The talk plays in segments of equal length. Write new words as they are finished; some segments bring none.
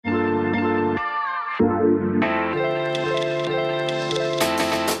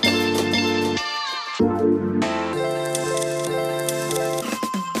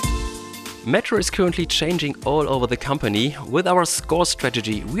Metro is currently changing all over the company. With our SCORE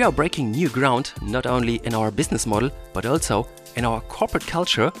strategy, we are breaking new ground, not only in our business model, but also in our corporate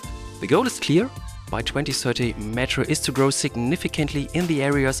culture. The goal is clear. By 2030, Metro is to grow significantly in the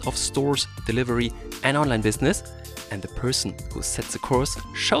areas of stores, delivery, and online business. And the person who sets the course,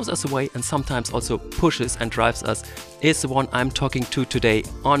 shows us the way, and sometimes also pushes and drives us is the one I'm talking to today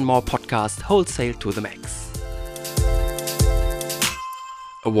on More Podcast Wholesale to the Max.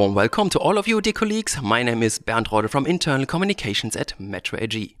 A warm welcome to all of you, dear colleagues. My name is Bernd Rode from Internal Communications at Metro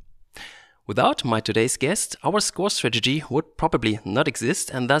AG. Without my today's guest, our SCORE strategy would probably not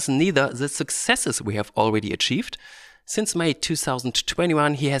exist, and thus neither the successes we have already achieved. Since May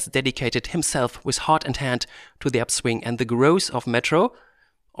 2021, he has dedicated himself with heart and hand to the upswing and the growth of Metro.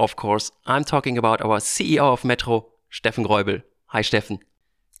 Of course, I'm talking about our CEO of Metro, Steffen Greubel. Hi, Steffen.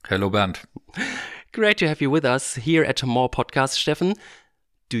 Hello, Bernd. Great to have you with us here at More Podcast, Steffen.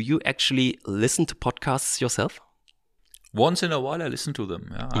 Do you actually listen to podcasts yourself? Once in a while I listen to them.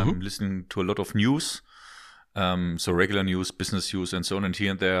 Yeah. I'm listening to a lot of news, so regular news, business news and so on. And here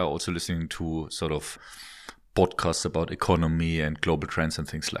and there also listening to sort of podcasts about economy and global trends and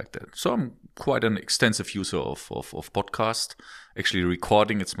things like that. So I'm quite an extensive user of podcast. Actually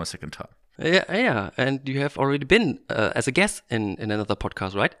recording, it's my second time. Yeah. And you have already been as a guest in another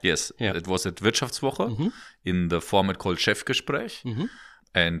podcast, right? Yes, yeah. It was at Wirtschaftswoche in the format called Chefgespräch.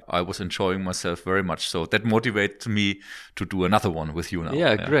 And I was enjoying myself very much. So that motivated me to do another one with you now.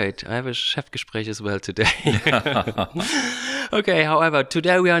 Yeah, great. I have a Chefgespräch as well today. Okay, however,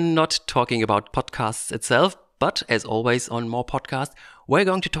 today we are not talking about podcasts itself, but as always on More Podcast, we're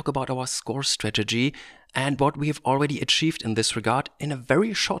going to talk about our SCORE strategy and what we have already achieved in this regard in a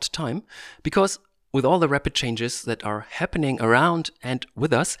very short time. Because with all the rapid changes that are happening around and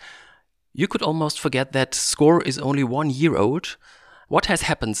with us, you could almost forget that SCORE is only 1 year old. What has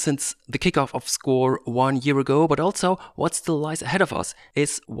happened since the kickoff of SCORE 1 year ago, but also what still lies ahead of us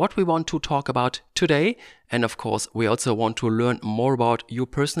is what we want to talk about today. And of course, we also want to learn more about you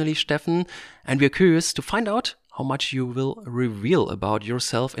personally, Steffen. And we're curious to find out how much you will reveal about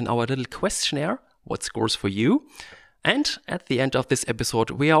yourself in our little questionnaire, what scores for you. And at the end of this episode,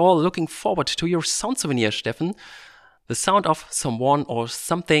 we are all looking forward to your sound souvenir, Steffen. The sound of someone or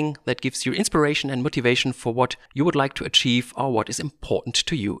something that gives you inspiration and motivation for what you would like to achieve or what is important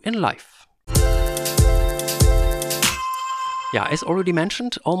to you in life. Yeah, as already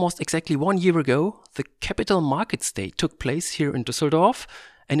mentioned, almost exactly 1 year ago, the Capital Markets Day took place here in Düsseldorf,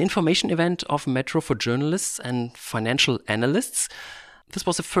 an information event of Metro for journalists and financial analysts. This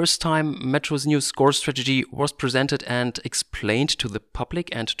was the first time Metro's new SCORE strategy was presented and explained to the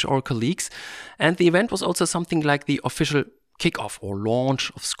public and to our colleagues. And the event was also something like the official kickoff or launch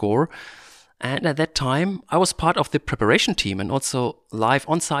of SCORE. And at that time, I was part of the preparation team and also live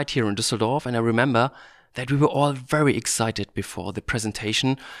on site here in Düsseldorf. And I remember that we were all very excited before the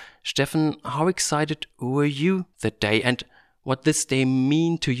presentation. Steffen, how excited were you that day and what this day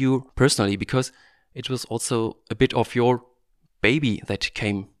mean to you personally? Because it was also a bit of your baby that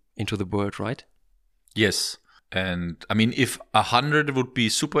came into the world, right? Yes. And I mean, if 100 would be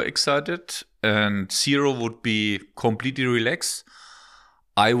super excited and 0 would be completely relaxed,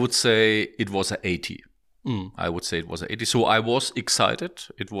 I would say it was an 80. I would say it was an 80. So I was excited.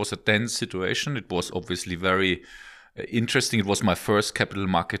 It was a tense situation. It was obviously very interesting. It was my first Capital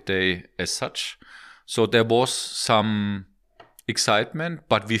Market Day as such. So there was some excitement,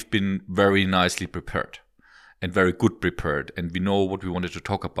 but we've been very nicely prepared. And very good prepared. And we know what we wanted to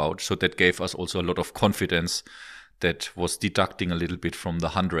talk about. So that gave us also a lot of confidence that was deducting a little bit from the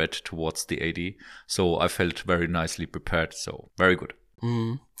 100 towards the 80. So I felt very nicely prepared. So very good.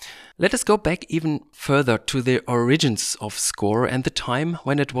 Let us go back even further to the origins of SCORE and the time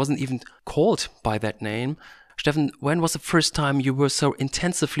when it wasn't even called by that name. Steffen, when was the first time you were so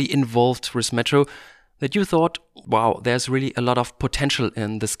intensively involved with Metro that you thought, wow, there's really a lot of potential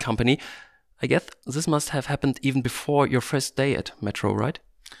in this company? I guess this must have happened even before your first day at Metro, right?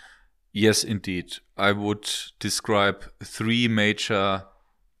 Yes, indeed. I would describe 3 major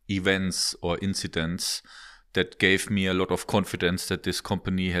events or incidents that gave me a lot of confidence that this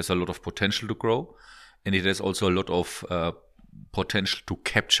company has a lot of potential to grow. And it has also a lot of potential to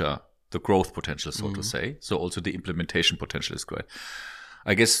capture the growth potential, so to say. So also the implementation potential is great.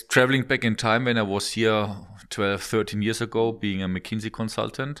 I guess traveling back in time when I was here 12, 13 years ago, being a McKinsey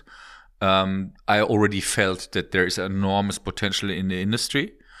consultant, I already felt that there is enormous potential in the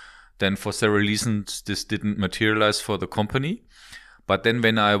industry. Then for several reasons, this didn't materialize for the company. But then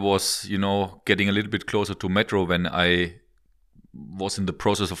when I was, getting a little bit closer to Metro, when I was in the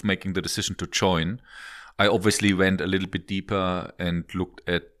process of making the decision to join, I obviously went a little bit deeper and looked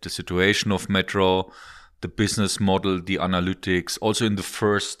at the situation of Metro, the business model, the analytics. Also in the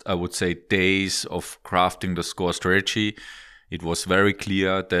first, I would say, days of crafting the SCORE strategy, it was very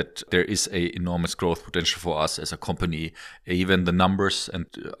clear that there is a enormous growth potential for us as a company. Even the numbers and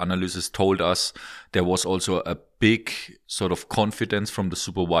analysis told us there was also a big sort of confidence from the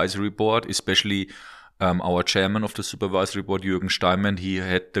supervisory board, especially our chairman of the supervisory board, Jürgen Steinmann. He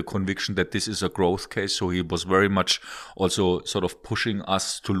had the conviction that this is a growth case. So he was very much also sort of pushing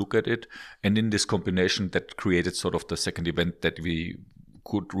us to look at it. And in this combination, that created sort of the second event that we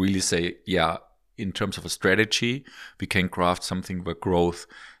could really say, yeah, in terms of a strategy, we can craft something where growth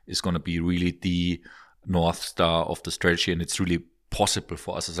is going to be really the North Star of the strategy. And it's really possible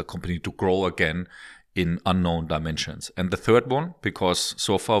for us as a company to grow again in unknown dimensions. And the third one, because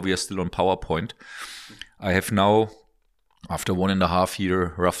so far we are still on PowerPoint, I have now, after 1.5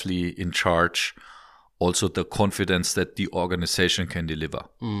 years roughly in charge, also the confidence that the organization can deliver.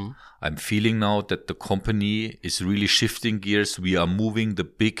 I'm feeling now that the company is really shifting gears. We are moving the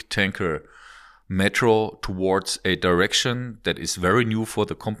big tanker Metro towards a direction that is very new for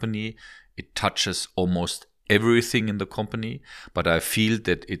the company. It touches almost everything in the company, but I feel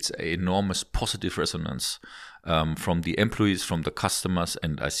that it's an enormous positive resonance from the employees, from the customers,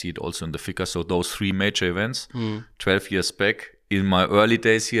 and I see it also in the figures. So those 3 major events, 12 years back, in my early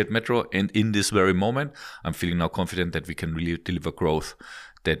days here at Metro, and in this very moment, I'm feeling now confident that we can really deliver growth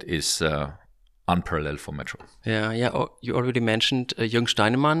that is unparalleled for Metro. Yeah. Oh, you already mentioned Jürgen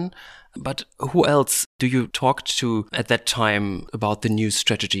Steinmann, but who else do you talk to at that time about the new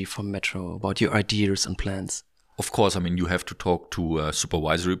strategy for Metro, about your ideas and plans? Of course, I mean, you have to talk to a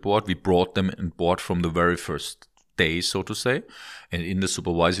supervisory board. We brought them on board from the very first day, so to say. And in the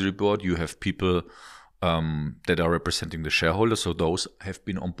supervisory board, you have people that are representing the shareholders. So those have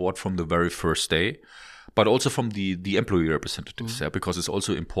been on board from the very first day. But also from the employee representatives, because it's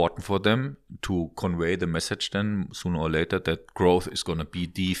also important for them to convey the message then sooner or later that growth is going to be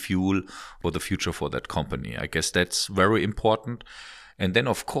the fuel for the future for that company. I guess that's very important. And then,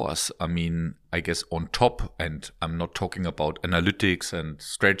 of course, I mean, I guess on top, and I'm not talking about analytics and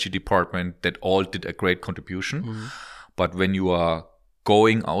strategy department that all did a great contribution. But when you are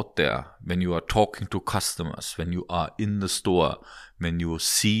going out there, when you are talking to customers, when you are in the store, when you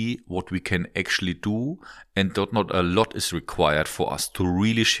see what we can actually do, and that not a lot is required for us to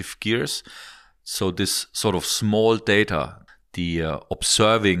really shift gears. So this sort of small data, the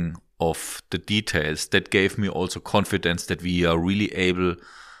observing of the details, that gave me also confidence that we are really able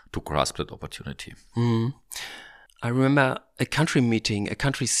to grasp that opportunity. I remember a country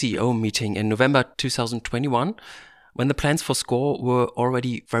CEO meeting in November 2021, when the plans for SCORE were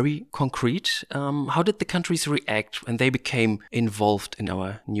already very concrete. How did the countries react when they became involved in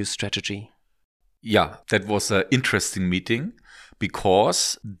our new strategy? Yeah, that was an interesting meeting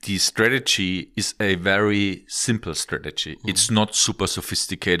because the strategy is a very simple strategy. It's not super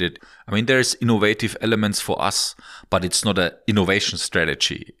sophisticated. I mean, there's innovative elements for us, but it's not an innovation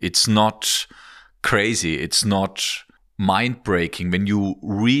strategy. It's not crazy. It's not mind-breaking. When you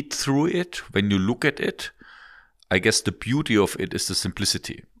read through it, when you look at it, I guess the beauty of it is the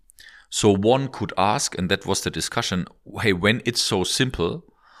simplicity. So one could ask, and that was the discussion, hey, when it's so simple,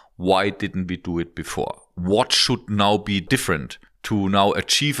 why didn't we do it before? What should now be different to now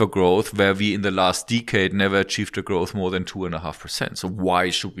achieve a growth where we in the last decade never achieved a growth more than 2.5%? So why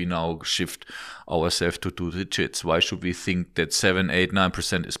should we now shift ourselves to 2 digits? Why should we think that 7, 8,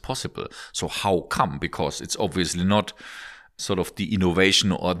 9% is possible? So how come? Because it's obviously not sort of the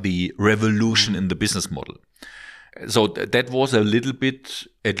innovation or the revolution in the business model. So that was a little bit,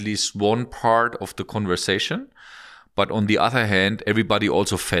 at least one part of the conversation. But on the other hand, everybody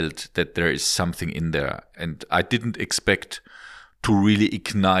also felt that there is something in there. And I didn't expect to really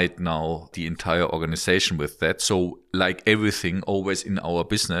ignite now the entire organization with that. So like everything always in our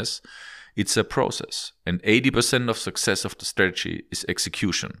business, it's a process. And 80% of success of the strategy is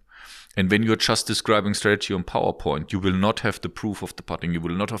execution. And when you're just describing strategy on PowerPoint, you will not have the proof of the pudding. You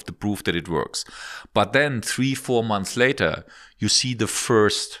will not have the proof that it works. But then 3-4 months later, you see the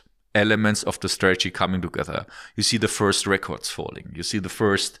first elements of the strategy coming together. You see the first records falling. You see the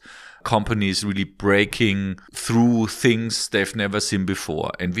first companies really breaking through things they've never seen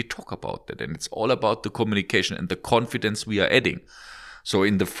before. And we talk about that. And it's all about the communication and the confidence we are adding. So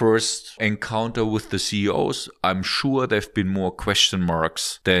in the first encounter with the CEOs, I'm sure there have been more question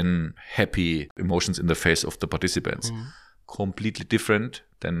marks than happy emotions in the face of the participants. Completely different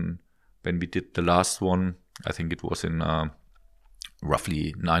than when we did the last one. I think it was in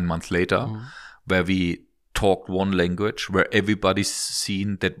roughly 9 months later, where we talked one language, where everybody's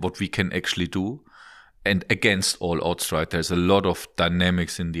seen that what we can actually do. and against all odds, right? There's a lot of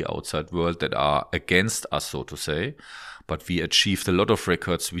dynamics in the outside world that are against us, so to say. But we achieved a lot of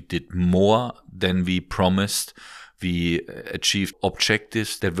records. We did more than we promised. We achieved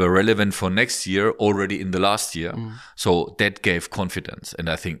objectives that were relevant for next year already in the last year. So that gave confidence. And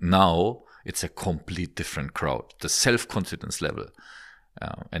I think now it's a complete different crowd. The self-confidence level.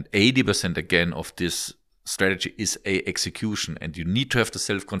 And 80% again of this strategy is a execution. And you need to have the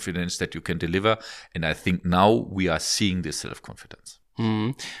self-confidence that you can deliver. And I think now we are seeing this self-confidence.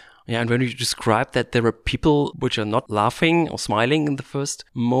 Yeah, and when you describe that there were people which are not laughing or smiling in the first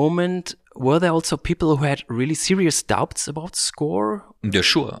moment, were there also people who had really serious doubts about SCOR? Yeah,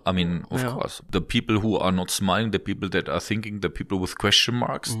 sure. I mean, of course. The people who are not smiling, the people that are thinking, the people with question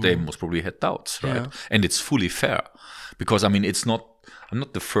marks, they most probably had doubts, right? And it's fully fair. Because, I mean, I'm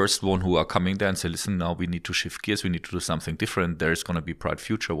not the first one who are coming there and say, listen, now we need to shift gears, we need to do something different, there's going to be bright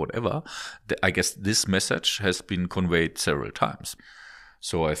future, whatever. I guess this message has been conveyed several times.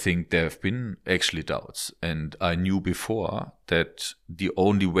 So I think there have been actually doubts. And I knew before that the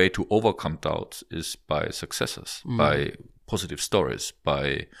only way to overcome doubts is by successes, by positive stories,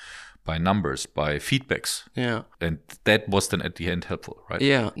 by numbers, by feedbacks. Yeah. And that was then at the end helpful, right?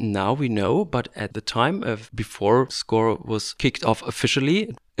 Yeah, now we know, but at the time of before SCOR was kicked off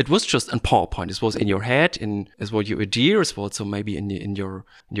officially, it was just on PowerPoint. It was in your head, as what your idea, as well, also maybe in your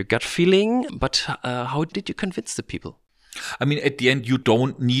gut feeling. But how did you convince the people? I mean, at the end, you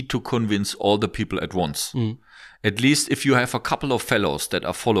don't need to convince all the people at once. At least if you have a couple of fellows that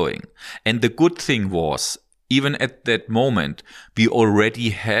are following. And the good thing was, even at that moment, we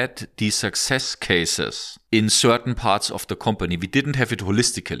already had the success cases in certain parts of the company. We didn't have it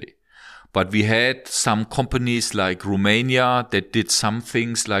holistically. But we had some companies like Romania that did some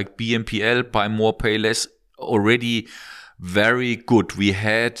things like BNPL, buy more, pay less, already very good. We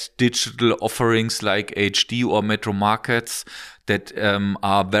had digital offerings like HD or Metro Markets that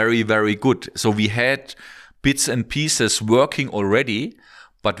are very, very good. So we had bits and pieces working already,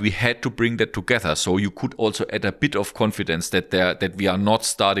 but we had to bring that together. So you could also add a bit of confidence that we are not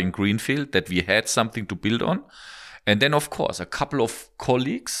starting greenfield, that we had something to build on. And then, of course, a couple of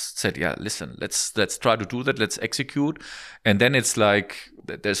colleagues said, yeah, listen, let's try to do that. Let's execute. And then it's like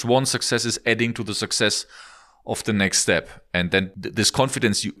there's one success is adding to the success of the next step. And then this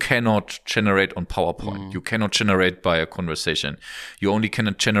confidence you cannot generate on PowerPoint. You cannot generate by a conversation. You only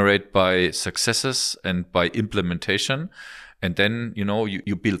can generate by successes and by implementation. And then,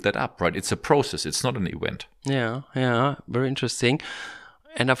 you build that up, right? It's a process. It's not an event. Yeah. Very interesting.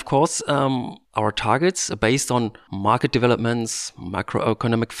 And of course, our targets are based on market developments,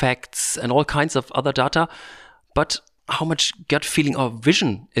 macroeconomic facts, and all kinds of other data. But how much gut feeling or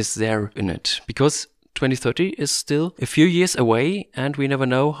vision is there in it? Because 2030 is still a few years away and we never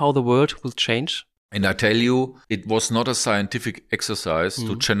know how the world will change. And I tell you, it was not a scientific exercise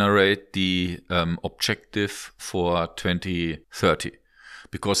to generate the objective for 2030.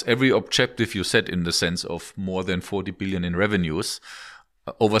 Because every objective you set in the sense of more than 40 billion in revenues,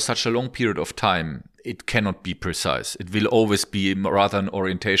 over such a long period of time, it cannot be precise. It will always be rather an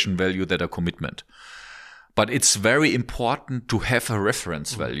orientation value than a commitment. But it's very important to have a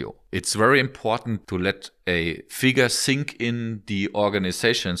reference value. It's very important to let a figure sink in the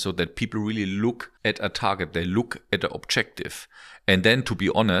organization so that people really look at a target, they look at an objective. And then, to be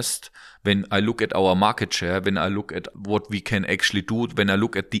honest, when I look at our market share, when I look at what we can actually do, when I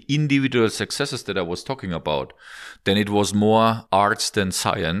look at the individual successes that I was talking about, then it was more arts than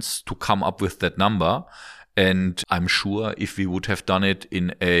science to come up with that number. And I'm sure if we would have done it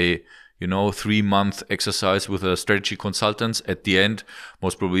in a 3-month exercise with a strategy consultants, at the end,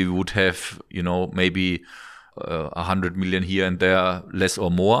 most probably we would have, maybe 100 million here and there, less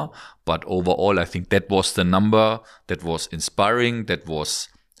or more. But overall, I think that was the number that was inspiring, that was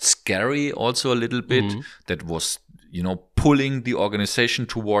scary also a little bit, that was, pulling the organization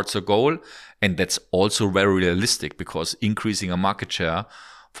towards a goal. And that's also very realistic because increasing a market share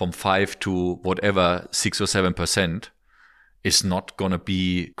from 5 to whatever, 6 or 7%, is not going to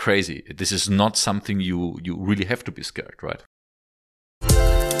be crazy. This is not something you really have to be scared, right?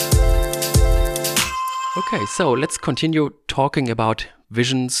 Okay, so let's continue talking about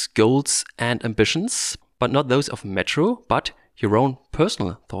visions, goals, and ambitions, but not those of Metro, but your own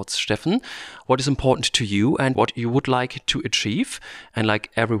personal thoughts, Steffen. What is important to you and what you would like to achieve? And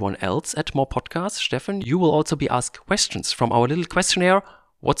like everyone else at More Podcasts, Steffen, you will also be asked questions from our little questionnaire,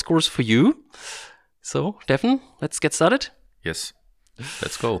 What Scores for You? So, Steffen, let's get started. Yes,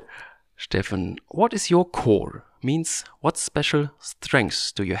 let's go. Steffen, what is your core? Means what special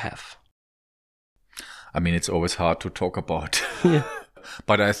strengths do you have? I mean, it's always hard to talk about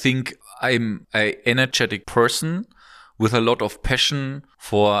But I think I'm an energetic person with a lot of passion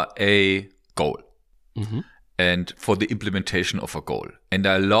for a goal and for the implementation of a goal. And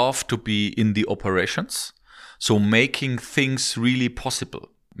I love to be in the operations. So making things really possible,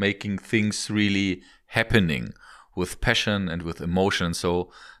 making things really happening with passion and with emotion.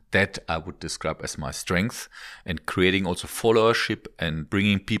 So that I would describe as my strength, and creating also followership and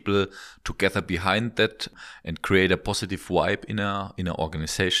bringing people together behind that and create a positive vibe in a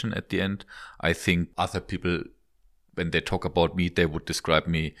organization at the end. I think other people, when they talk about me, they would describe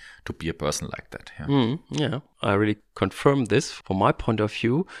me to be a person like that. Yeah, I really confirm this from my point of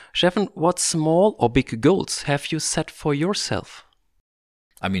view. Stefan, what small or big goals have you set for yourself?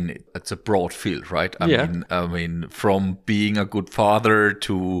 I mean, it's a broad field, right? I mean, from being a good father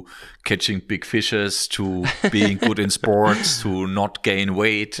to catching big fishes to being good in sports to not gain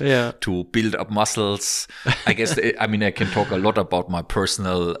weight to build up muscles. I guess, I mean, I can talk a lot about my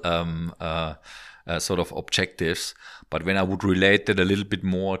personal sort of objectives. But when I would relate that a little bit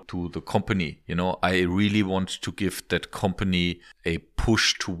more to the company, I really want to give that company a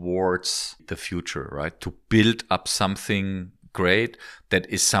push towards the future, right? To build up something great that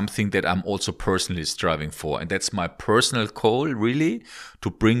is something that I'm also personally striving for. And that's my personal goal, really, to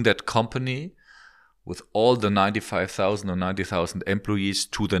bring that company with all the 95,000 or 90,000 employees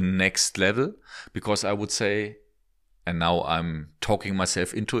to the next level. Because I would say, and now I'm talking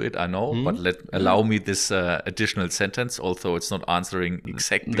myself into it, I know, but allow me this additional sentence, although it's not answering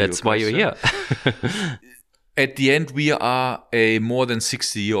exactly That's why you're here. At the end, we are a more than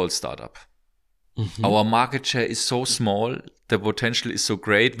 60-year-old startup. Our market share is so small, the potential is so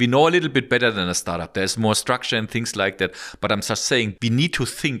great. We know a little bit better than a startup. There's more structure and things like that. But I'm just saying, we need to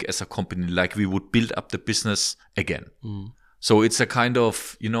think as a company like we would build up the business again. So it's a kind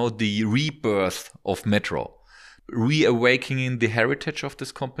of, the rebirth of Metro. Reawakening the heritage of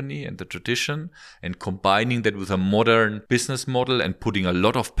this company and the tradition and combining that with a modern business model and putting a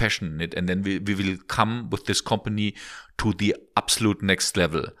lot of passion in it. And then we will come with this company to the absolute next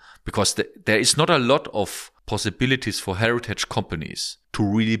level, because there is not a lot of possibilities for heritage companies to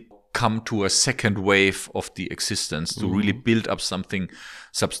really come to a second wave of the existence, to really build up something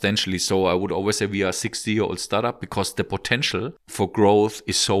substantially. So I would always say we are a 60-year-old startup because the potential for growth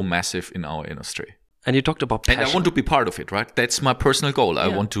is so massive in our industry. And you talked about passion. And I want to be part of it, right? That's my personal goal. I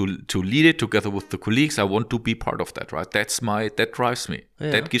want to lead it together with the colleagues. I want to be part of that, right? That drives me.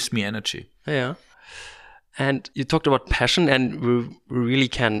 That gives me energy. Yeah. And you talked about passion, and we really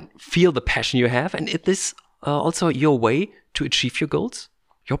can feel the passion you have. And is this also your way to achieve your goals?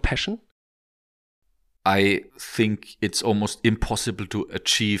 Your passion? I think it's almost impossible to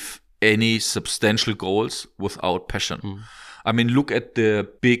achieve any substantial goals without passion. I mean, look at the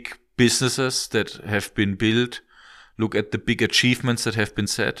big businesses that have been built, look at the big achievements that have been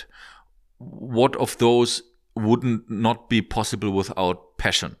set. What of those wouldn't not be possible without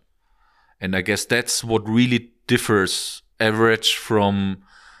passion? And I guess that's what really differs average from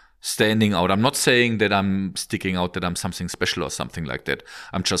standing out. I'm not saying that I'm sticking out, that I'm something special or something like that.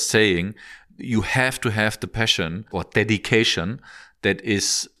 I'm just saying you have to have the passion or dedication that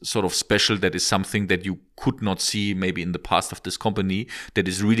is sort of special, that is something that you could not see maybe in the past of this company, that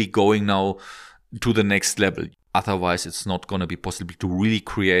is really going now to the next level. Otherwise, it's not going to be possible to really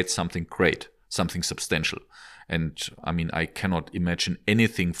create something great, something substantial. And I mean, I cannot imagine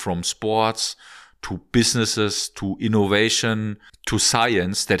anything from sports to businesses to innovation to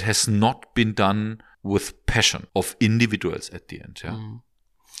science that has not been done with passion of individuals at the end.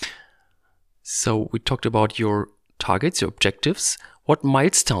 So we talked about your targets, your objectives. What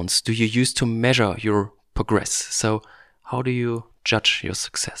milestones do you use to measure your progress? So how do you judge your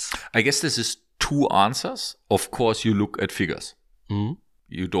success? I guess this is two answers. Of course, you look at figures.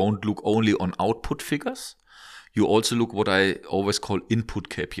 You don't look only on output figures. You also look what I always call input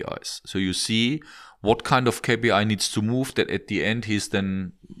KPIs. So you see what kind of KPI needs to move that at the end he's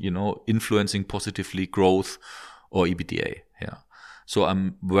then, influencing positively growth or EBITDA. So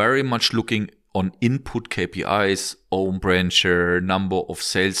I'm very much looking on input KPIs, own brand share, number of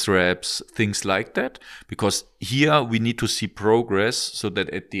sales reps, things like that. Because here we need to see progress so that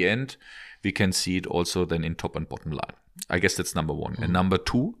at the end we can see it also then in top and bottom line. I guess that's number one. And number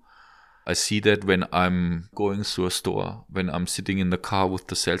two, I see that when I'm going through a store, when I'm sitting in the car with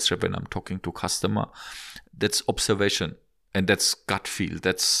the sales rep, when I'm talking to customer, that's observation. And that's gut feel,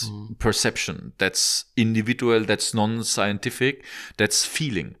 that's perception, that's individual, that's non-scientific, that's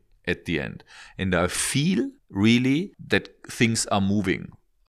feeling at the end. And I feel really that things are moving.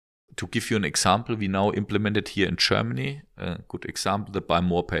 To give you an example, we now implemented here in Germany, a good example, the buy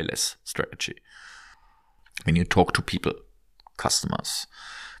more, pay less strategy. When you talk to people, customers,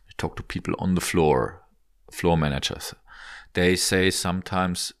 we talk to people on the floor managers. They say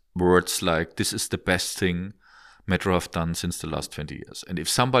sometimes words like, this is the best thing Metro have done since the last 20 years. And if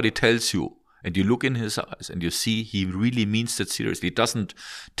somebody tells you, and you look in his eyes and you see he really means that seriously, he doesn't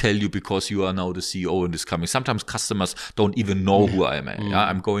tell you because you are now the CEO and is coming. Sometimes customers don't even know who I am. Yeah?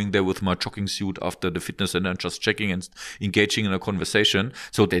 I'm going there with my jogging suit after the fitness center and just checking and engaging in a conversation.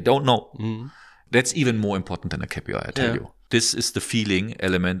 So they don't know. That's even more important than a KPI, I tell you. This is the feeling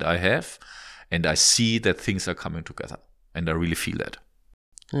element I have. And I see that things are coming together. And I really feel that.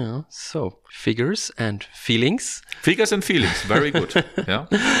 Yeah. So figures and feelings. Figures and feelings. Very good. Yeah.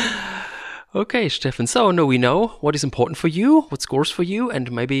 Okay, Steffen. So now we know what is important for you, what scores for you, and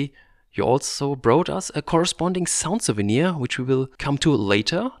maybe you also brought us a corresponding sound souvenir, which we will come to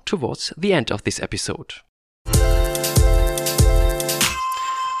later towards the end of this episode.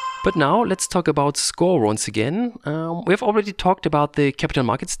 But now let's talk about SCORE once again. We have already talked about the Capital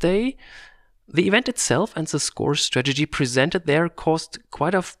Markets Day. The event itself and the SCORE strategy presented there caused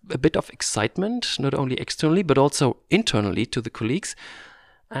quite a bit of excitement, not only externally, but also internally to the colleagues.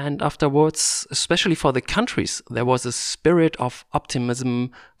 And afterwards, especially for the countries, there was a spirit of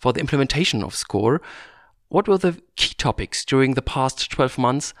optimism for the implementation of SCORE. What were the key topics during the past 12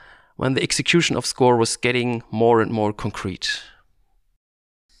 months when the execution of SCORE was getting more and more concrete?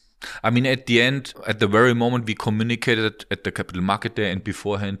 I mean, at the end, at the very moment we communicated at the Capital Market Day and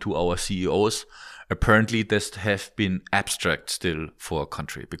beforehand to our CEOs, apparently this have been abstract still for a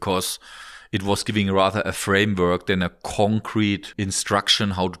country because it was giving rather a framework than a concrete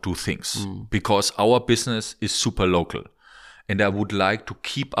instruction how to do things. Because our business is super local. And I would like to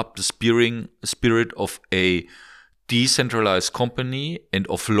keep up the spirit of a decentralized company and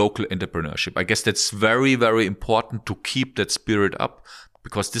of local entrepreneurship. I guess that's very, very important to keep that spirit up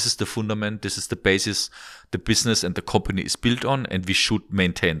because this is the fundament, this is the basis the business and the company is built on, and we should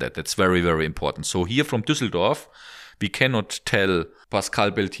maintain that. That's very, very important. So here from Düsseldorf, we cannot tell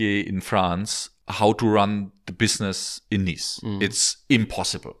Pascal Beltier in France how to run the business in Nice. It's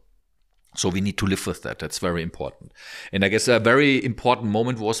impossible. So we need to live with that. That's very important. And I guess a very important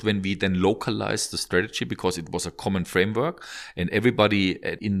moment was when we then localized the strategy because it was a common framework and everybody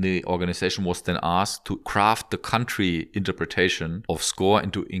in the organization was then asked to craft the country interpretation of SCORE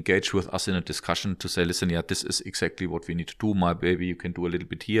and to engage with us in a discussion to say, listen, yeah, this is exactly what we need to do. Maybe you can do a little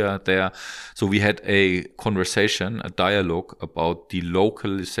bit here, there. So we had a conversation, a dialogue about the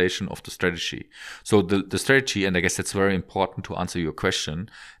localization of the strategy. So the strategy, and I guess that's very important to answer your question,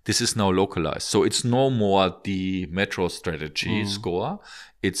 this is now localized. So it's no more the Metro strategy SCORE.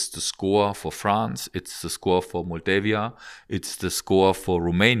 It's the SCORE for France. It's the SCORE for Moldavia. It's the SCORE for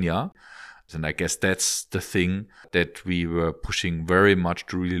Romania. And I guess that's the thing that we were pushing very much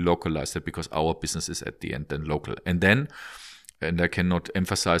to really localize it because our business is at the end then local. And then, and I cannot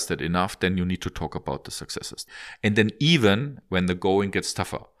emphasize that enough, then you need to talk about the successes. And then even when the going gets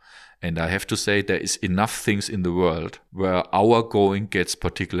tougher, and I have to say there is enough things in the world where our going gets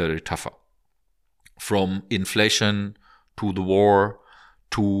particularly tougher. From inflation to the war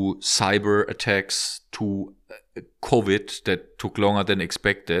to cyber attacks to COVID that took longer than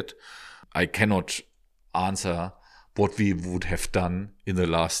expected. I cannot answer what we would have done in the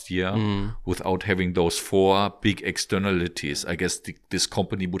last year without having those four big externalities. I guess this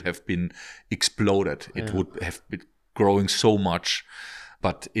company would have been exploded. Yeah. It would have been growing so much.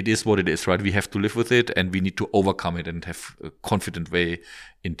 But it is what it is, right? We have to live with it and we need to overcome it and have a confident way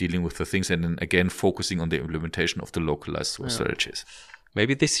in dealing with the things. And then again, focusing on the implementation of the localized strategies.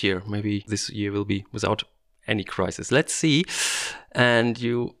 Maybe this year will be without any crisis. Let's see. And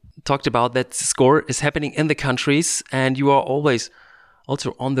you talked about that SCORE is happening in the countries and you are always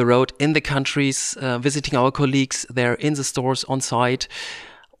also on the road in the countries, visiting our colleagues there in the stores on site.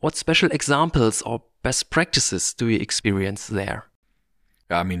 What special examples or best practices do you experience there?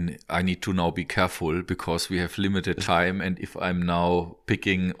 I mean, I need to now be careful because we have limited time. And if I'm now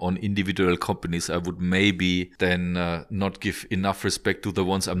picking on individual companies, I would maybe then not give enough respect to the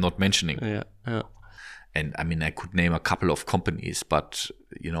ones I'm not mentioning. Yeah. And I mean, I could name a couple of companies, but,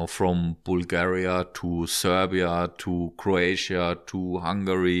 you know, from Bulgaria to Serbia to Croatia to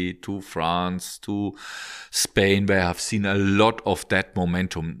Hungary to France to Spain, where I've seen a lot of that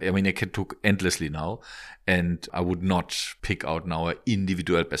momentum. I mean, I can talk endlessly now. And I would not pick out now an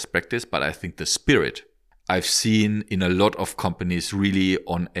individual best practice, but I think the spirit I've seen in a lot of companies really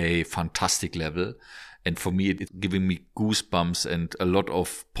on a fantastic level. And for me, it's giving me goosebumps and a lot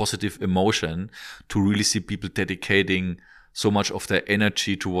of positive emotion to really see people dedicating so much of their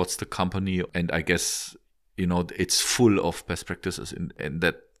energy towards the company. And I guess, you know, it's full of best practices and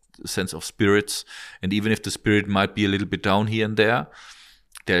that sense of spirits. And even if the spirit might be a little bit down here and there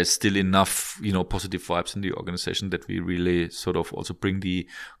is still enough, positive vibes in the organization that we really sort of also bring the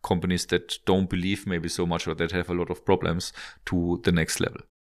companies that don't believe maybe so much or that have a lot of problems to the next level.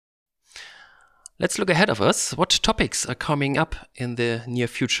 Let's look ahead of us. What topics are coming up in the near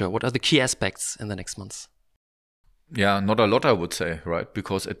future? What are the key aspects in the next months? Yeah, not a lot, I would say, right?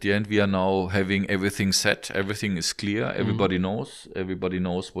 Because at the end, we are now having everything set. Everything is clear. Everybody knows. Everybody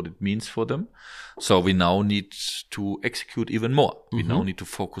knows what it means for them. So we now need to execute even more. We now need to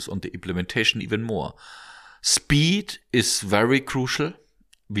focus on the implementation even more. Speed is very crucial.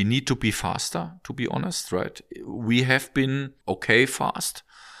 We need to be faster, to be honest, right? We have been okay fast.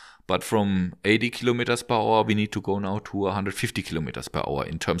 But from 80 kilometers per hour, we need to go now to 150 kilometers per hour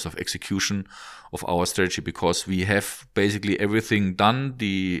in terms of execution of our strategy, because we have basically everything done.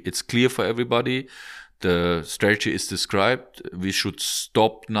 It's clear for everybody. The strategy is described. We should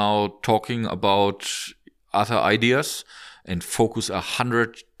stop now talking about other ideas and focus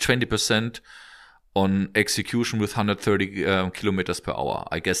 120% on execution with 130 kilometers per hour.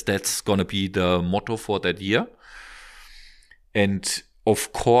 I guess that's going to be the motto for that year. And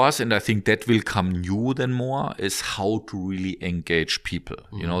of course, and I think that will come new then more, is how to really engage people.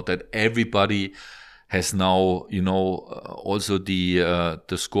 That everybody has now, also the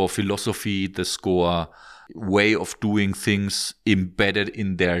SCORE philosophy, the SCORE way of doing things embedded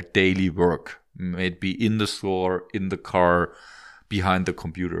in their daily work. Maybe in the store, in the car, behind the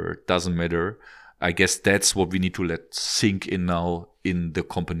computer, doesn't matter. I guess that's what we need to let sink in now in the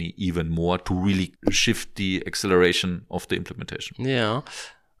company even more to really shift the acceleration of the implementation. Yeah.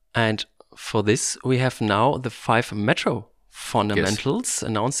 And for this, we have now the 5 Metro fundamentals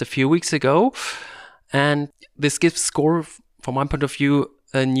announced a few weeks ago. And this gives SCORE, from my point of view,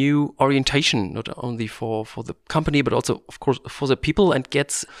 a new orientation, not only for the company, but also, of course, for the people, and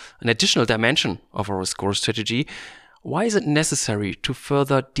gets an additional dimension of our SCORE strategy. Why is it necessary to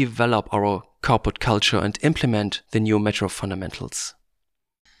further develop our corporate culture and implement the new Metro fundamentals?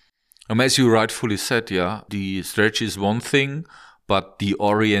 As you rightfully said, the strategy is one thing, but the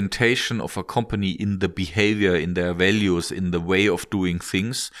orientation of a company in the behavior, in their values, in the way of doing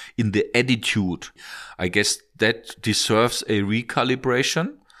things, in the attitude, I guess that deserves a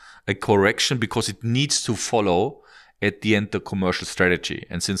recalibration, a correction, because it needs to follow at the end the commercial strategy.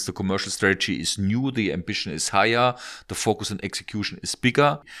 And since the commercial strategy is new, the ambition is higher, the focus on execution is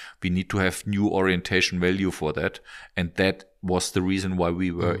bigger, we need to have new orientation value for that. And that was the reason why we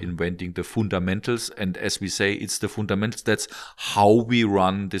were inventing the fundamentals. And as we say, it's the fundamentals. That's how we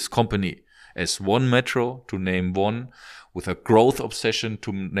run this company. As one Metro, to name one, with a growth obsession,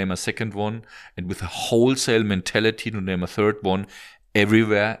 to name a second one, and with a wholesale mentality, to name a third one,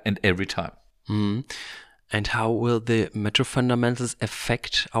 everywhere and every time. And how will the Metro fundamentals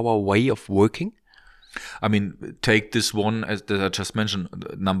affect our way of working? I mean, take this one as that I just mentioned.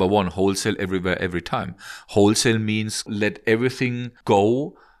 Number one, wholesale everywhere, every time. Wholesale means let everything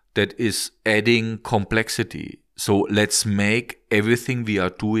go that is adding complexity. So let's make everything we are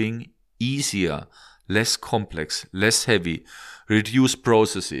doing easier, less complex, less heavy, reduce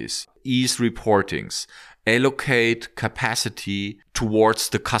processes, ease reportings, allocate capacity towards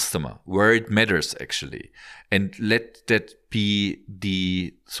the customer where it matters actually, and let that be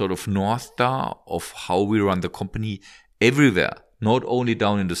the sort of North Star of how we run the company everywhere, not only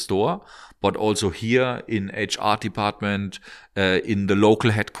down in the store, but also here in HR department, in the local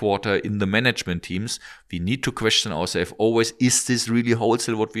headquarter, in the management teams. We need to question ourselves always, is this really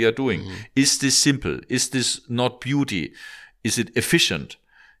wholesale what we are doing? Is this simple? Is this not beauty? Is it efficient?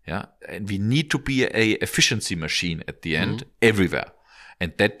 Yeah, and we need to be a efficiency machine at the end everywhere.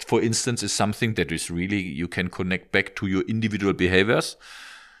 And that, for instance, is something that is really, you can connect back to your individual behaviors.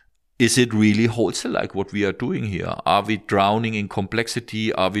 Is it really wholesale like what we are doing here? Are we drowning in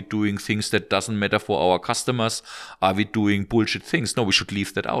complexity? Are we doing things that doesn't matter for our customers? Are we doing bullshit things? No, we should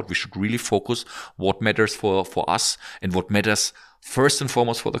leave that out. We should really focus what matters for us and what matters first and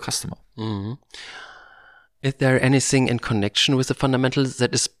foremost for the customer. Is there anything in connection with the fundamentals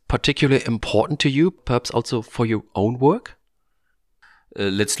that is particularly important to you, perhaps also for your own work?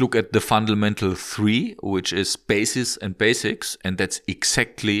 Let's look at the fundamental 3, which is basis and basics, and that's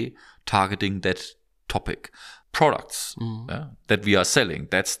exactly targeting that topic. Products that we are selling,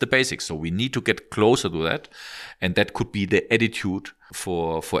 that's the basics. So we need to get closer to that, and that could be the attitude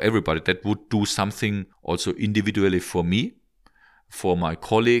for everybody. That would do something also individually for me, for my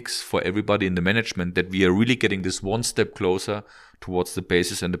colleagues, for everybody in the management, that we are really getting this one step closer towards the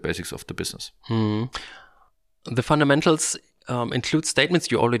basis and the basics of the business. The fundamentals include statements,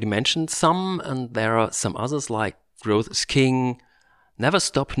 you already mentioned some, and there are some others like growth is king, never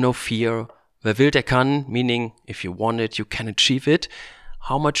stop, no fear, wer will, der kann, meaning if you want it, you can achieve it.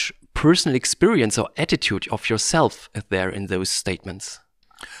 How much personal experience or attitude of yourself is there in those statements?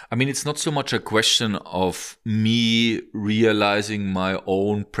 I mean, it's not so much a question of me realizing my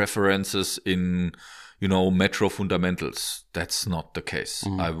own preferences in, metro fundamentals. That's not the case.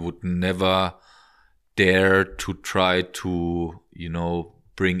 I would never dare to try to,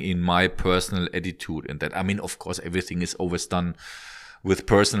 bring in my personal attitude in that. I mean, of course, everything is always done with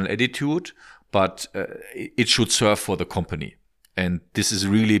personal attitude, but it should serve for the company. And this is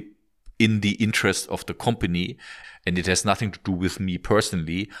really in the interest of the company, and it has nothing to do with me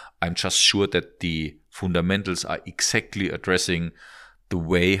personally. I'm just sure that the fundamentals are exactly addressing the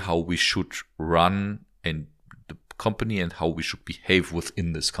way how we should run and the company and how we should behave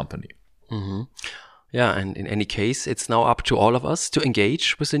within this company. Mm-hmm. Yeah, and in any case, it's now up to all of us to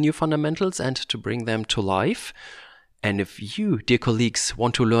engage with the new fundamentals and to bring them to life. And if you, dear colleagues,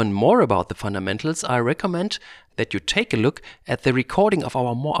 want to learn more about the fundamentals, I recommend that you take a look at the recording of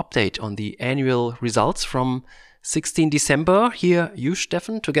our More update on the annual results from 16 December. Here, you,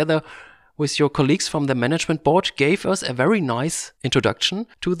 Steffen, together with your colleagues from the management board, gave us a very nice introduction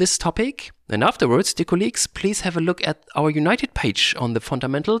to this topic. And afterwards, dear colleagues, please have a look at our United page on the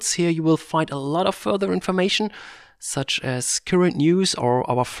fundamentals. Here you will find a lot of further information, such as current news or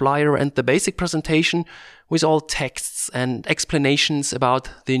our flyer and the basic presentation with all texts and explanations about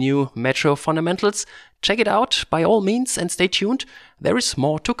the new Metro fundamentals. Check it out by all means and stay tuned. There is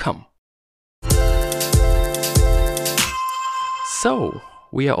more to come. So,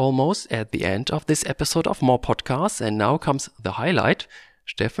 we are almost at the end of this episode of More Podcasts, and now comes the highlight.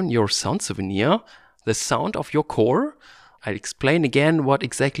 Steffen, your sound souvenir, the sound of your core. I'll explain again what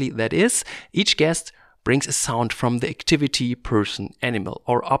exactly that is. Each guest brings a sound from the activity, person, animal,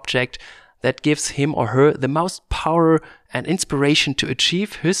 or object that gives him or her the most power and inspiration to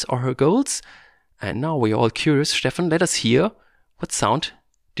achieve his or her goals. And now we're all curious, Steffen, let us hear, what sound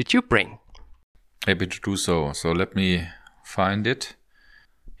did you bring? Happy to do so. So let me find it.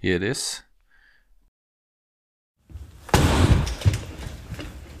 Here it is.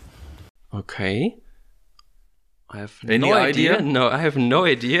 Okay. I have Any no idea. idea? No, I have no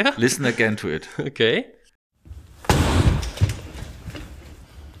idea. Listen again to it. Okay.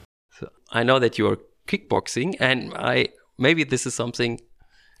 So I know that you are kickboxing, and maybe this is something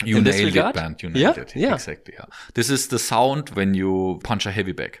You in this nailed regard? it, Bernd. You nailed it. Yeah. Exactly. Yeah. This is the sound when you punch a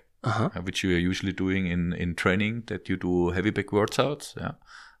heavy bag, Uh-huh. which you are usually doing in training, that you do heavy bag workouts. Yeah.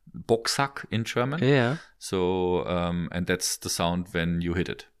 Boxsack in German. Yeah. So, and that's the sound when you hit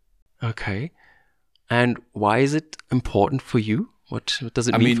it. Okay. And why is it important for you? What does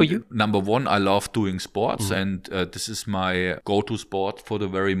it mean for you? Number one, I love doing sports, and this is my go-to sport for the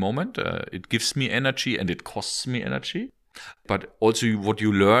very moment. It gives me energy and it costs me energy. But also what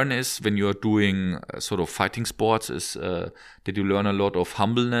you learn is when you are doing sort of fighting sports is that you learn a lot of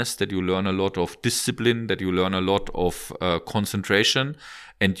humbleness, that you learn a lot of discipline, that you learn a lot of concentration,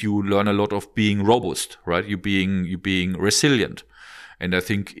 and you learn a lot of being robust, right? You being resilient. And I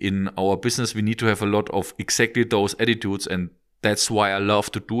think in our business, we need to have a lot of exactly those attitudes. And that's why I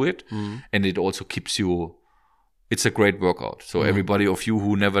love to do it. And it also keeps you, it's a great workout. So everybody of you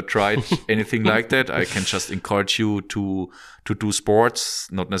who never tried anything like that, I can just encourage you to do sports.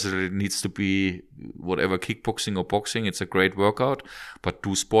 Not necessarily needs to be whatever, kickboxing or boxing. It's a great workout, but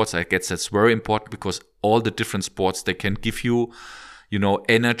do sports. I guess that's very important because all the different sports, they can give you,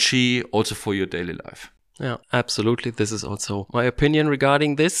 energy also for your daily life. Yeah, absolutely. This is also my opinion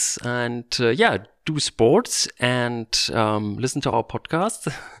regarding this. And do sports and listen to our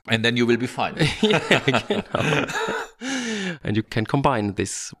podcast. And then you will be fine. And you can combine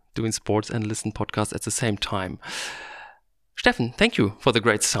this, doing sports and listen podcasts at the same time. Steffen, thank you for the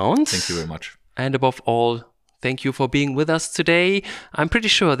great sounds. Thank you very much. And above all, thank you for being with us today. I'm pretty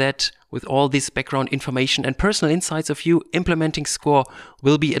sure that with all this background information and personal insights of you, implementing SCORE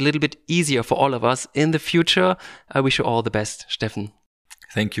will be a little bit easier for all of us in the future. I wish you all the best, Steffen.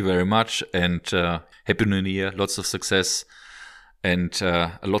 Thank you very much, and Happy New Year, lots of success, and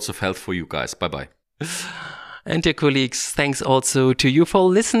lots of health for you guys. Bye-bye. And dear colleagues, thanks also to you for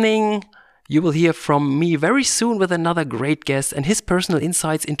listening. You will hear from me very soon with another great guest and his personal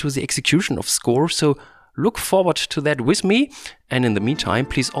insights into the execution of SCORE, so look forward to that with me. And in the meantime,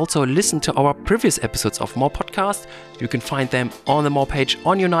 please also listen to our previous episodes of More Podcast. You can find them on the More page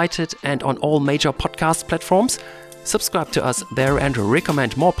on United and on all major podcast platforms. Subscribe to us there and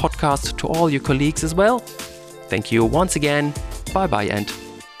recommend More Podcasts to all your colleagues as well. Thank you once again. Bye-bye and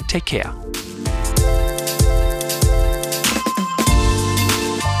take care.